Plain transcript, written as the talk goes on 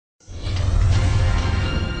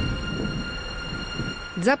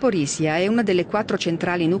Zaporizhzhia è una delle 4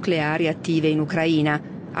 centrali nucleari attive in Ucraina.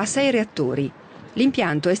 Ha 6 reattori.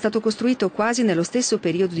 L'impianto è stato costruito quasi nello stesso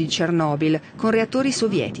periodo di Chernobyl, con reattori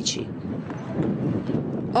sovietici.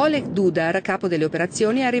 Oleg Dudar, capo delle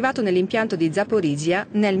operazioni, è arrivato nell'impianto di Zaporizhzhia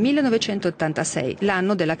nel 1986,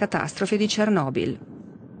 l'anno della catastrofe di Chernobyl.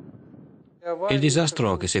 Il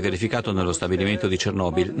disastro che si è verificato nello stabilimento di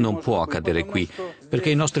Chernobyl non può accadere qui, perché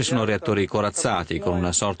i nostri sono reattori corazzati, con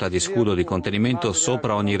una sorta di scudo di contenimento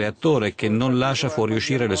sopra ogni reattore che non lascia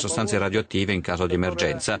fuoriuscire le sostanze radioattive in caso di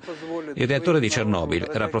emergenza. Il reattore di Chernobyl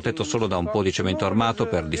era protetto solo da un po' di cemento armato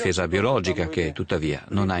per difesa biologica, che tuttavia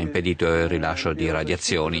non ha impedito il rilascio di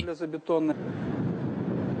radiazioni.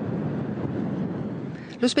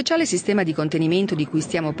 Lo speciale sistema di contenimento di cui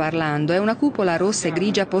stiamo parlando è una cupola rossa e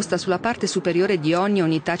grigia posta sulla parte superiore di ogni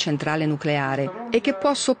unità centrale nucleare e che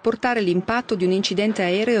può sopportare l'impatto di un incidente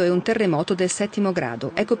aereo e un terremoto del 7°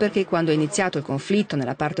 grado. Ecco perché quando è iniziato il conflitto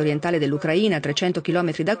nella parte orientale dell'Ucraina, a 300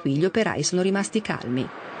 km da qui, gli operai sono rimasti calmi.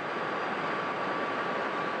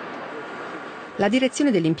 La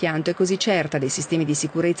direzione dell'impianto è così certa dei sistemi di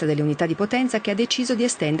sicurezza delle unità di potenza che ha deciso di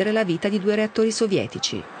estendere la vita di 2 reattori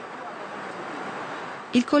sovietici.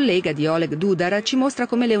 Il collega di Oleg Dudar ci mostra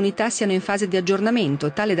come le unità siano in fase di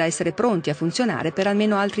aggiornamento, tale da essere pronti a funzionare per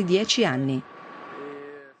almeno altri 10 anni.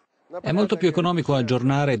 È molto più economico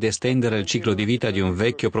aggiornare ed estendere il ciclo di vita di un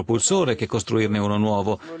vecchio propulsore che costruirne uno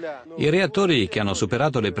nuovo. I reattori che hanno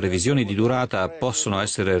superato le previsioni di durata possono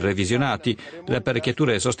essere revisionati, le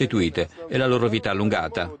apparecchiature sostituite e la loro vita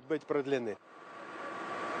allungata.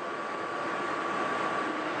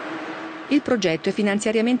 Il progetto è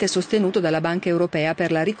finanziariamente sostenuto dalla Banca Europea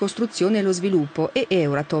per la ricostruzione e lo sviluppo e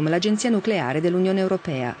Euratom, l'agenzia nucleare dell'Unione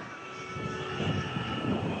Europea.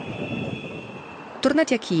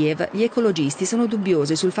 Tornati a Kiev, gli ecologisti sono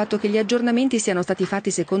dubbiosi sul fatto che gli aggiornamenti siano stati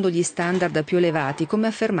fatti secondo gli standard più elevati, come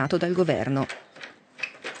affermato dal governo.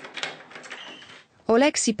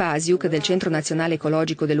 Oleksij Pasiuk, del Centro Nazionale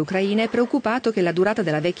Ecologico dell'Ucraina, è preoccupato che la durata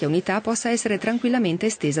della vecchia unità possa essere tranquillamente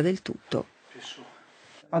estesa del tutto.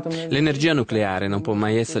 L'energia nucleare non può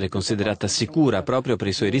mai essere considerata sicura proprio per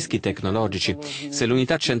i suoi rischi tecnologici. Se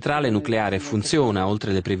l'unità centrale nucleare funziona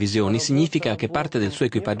oltre le previsioni, significa che parte del suo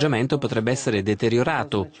equipaggiamento potrebbe essere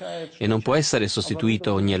deteriorato e non può essere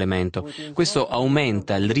sostituito ogni elemento. Questo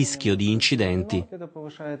aumenta il rischio di incidenti.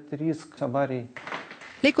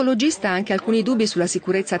 L'ecologista ha anche alcuni dubbi sulla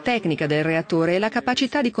sicurezza tecnica del reattore e la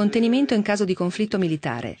capacità di contenimento in caso di conflitto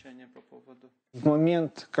militare.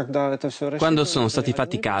 Quando sono stati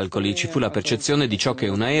fatti i calcoli ci fu la percezione di ciò che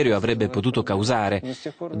un aereo avrebbe potuto causare.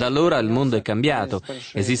 Da allora il mondo è cambiato,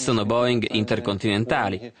 esistono Boeing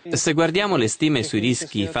intercontinentali. Se guardiamo le stime sui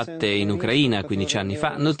rischi fatte in Ucraina 15 anni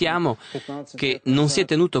fa, notiamo che non si è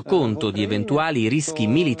tenuto conto di eventuali rischi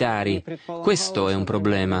militari. Questo è un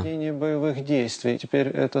problema.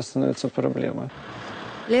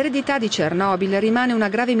 L'eredità di Chernobyl rimane una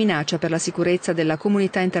grave minaccia per la sicurezza della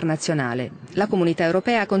comunità internazionale. La comunità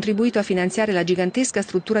europea ha contribuito a finanziare la gigantesca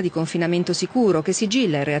struttura di confinamento sicuro che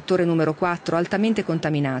sigilla il reattore numero 4 altamente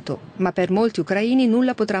contaminato, ma per molti ucraini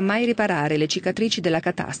nulla potrà mai riparare le cicatrici della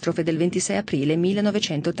catastrofe del 26 aprile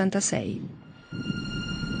 1986.